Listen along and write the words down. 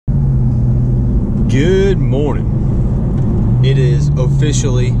Good morning. It is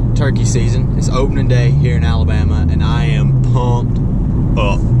officially turkey season. It's opening day here in Alabama, and I am pumped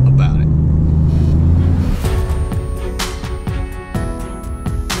up about it.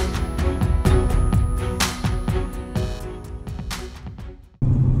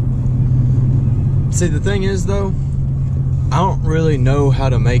 See, the thing is though, I don't really know how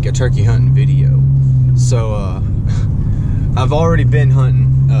to make a turkey hunting video. So I've already been hunting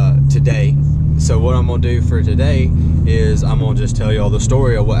today. So what I'm gonna do for today is I'm gonna just tell you all the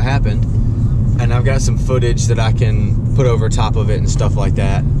story of what happened, and I've got some footage that I can put over top of it and stuff like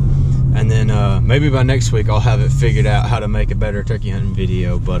that. And then maybe by next week I'll have it figured out how to make a better turkey hunting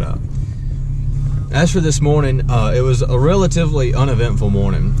video. But as for this morning, it was a relatively uneventful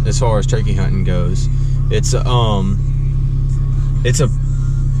morning as far as turkey hunting goes. It's a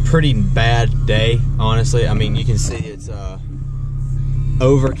pretty bad day, honestly. I mean, you can see it's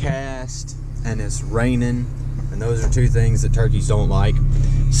overcast and it's raining, and those are two things that turkeys don't like.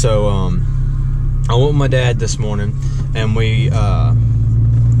 So I went with my dad this morning, and we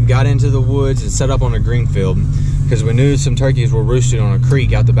got into the woods and set up on a green field because we knew some turkeys were roosted on a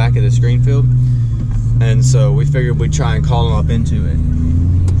creek out the back of this green field, and so we figured we'd try and call them up into it.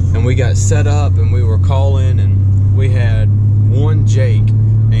 And we got set up and we were calling, and we had one Jake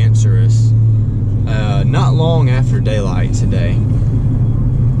answer us not long after daylight today,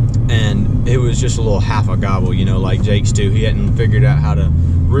 and it was just a little half a gobble, you know, like Jake's do. He hadn't figured out how to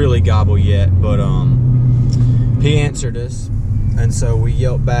really gobble yet, but he answered us, and so we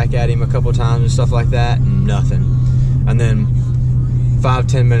yelped back at him a couple times and stuff like that, and nothing. And then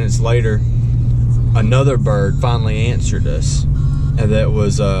 5-10 minutes later, another bird finally answered us, and that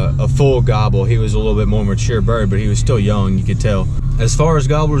was a full gobble. He was a little bit more mature bird, but he was still young, you could tell. As far as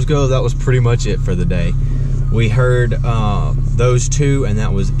gobblers go, that was pretty much it for the day. We heard those two, and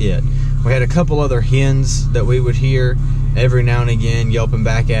that was it. We had a couple other hens that we would hear every now and again yelping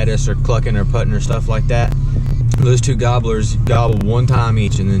back at us or clucking or putting or stuff like that. Those two gobblers gobbled one time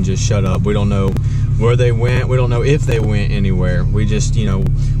each and then just shut up. We don't know where they went. We don't know if they went anywhere. We just, you know,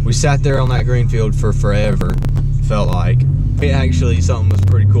 we sat there on that green field for forever, felt like. Actually, something was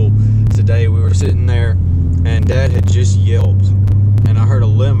pretty cool. Today we were sitting there, and Dad had just yelped, and I heard a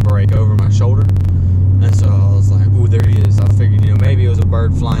limb break over my shoulder. And so I was like, ooh, there he is. I figured, you know, maybe it was a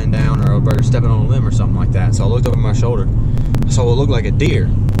bird flying down or a bird stepping on a limb or something like that. So I looked over my shoulder. I saw what looked like a deer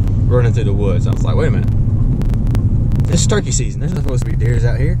running through the woods. I was like, wait a minute. This is turkey season. There's not supposed to be deers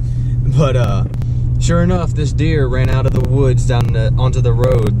out here. But sure enough, this deer ran out of the woods down onto the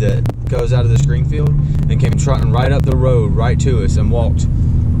road that goes out of this green field and came trotting right up the road right to us and walked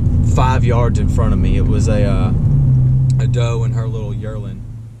 5 yards in front of me. It was a doe and her little yearling.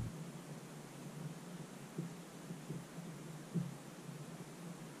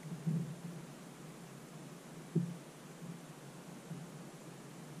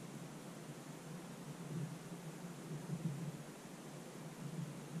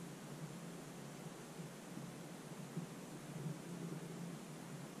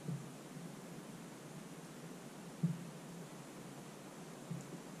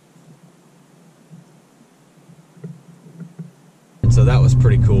 So that was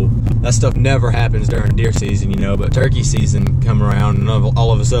pretty cool. That stuff never happens during deer season, you know, but turkey season come around and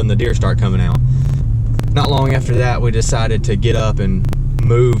all of a sudden the deer start coming out. Not long after that, we decided to get up and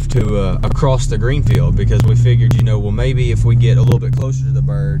move to across the green field, because we figured, you know, well, maybe if we get a little bit closer to the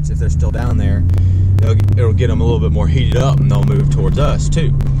birds, if they're still down there, it'll get them a little bit more heated up and they'll move towards us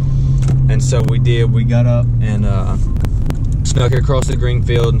too. And so we did. We got up and snuck across the green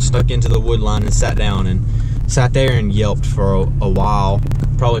field and snuck into the wood line and sat down and sat there and yelped for a while,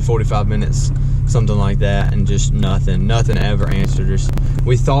 probably 45 minutes, something like that, and just nothing ever answered us.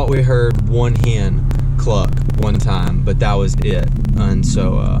 We thought we heard one hen cluck one time, but that was it. And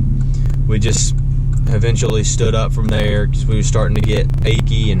so we just eventually stood up from there because we were starting to get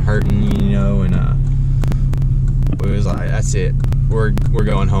achy and hurting, you know, and we was like, that's it, we're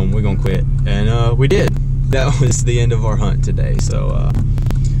going home, we're gonna quit. And we did. That was the end of our hunt today. So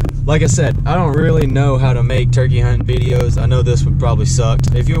like I said, I don't really know how to make turkey hunting videos. I know this would probably suck.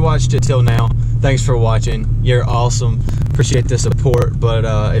 If you watched it till now, thanks for watching. You're awesome. Appreciate the support. But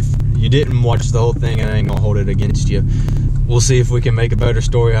if you didn't watch the whole thing, I ain't gonna hold it against you. We'll see if we can make a better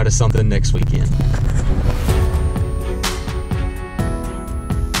story out of something next weekend.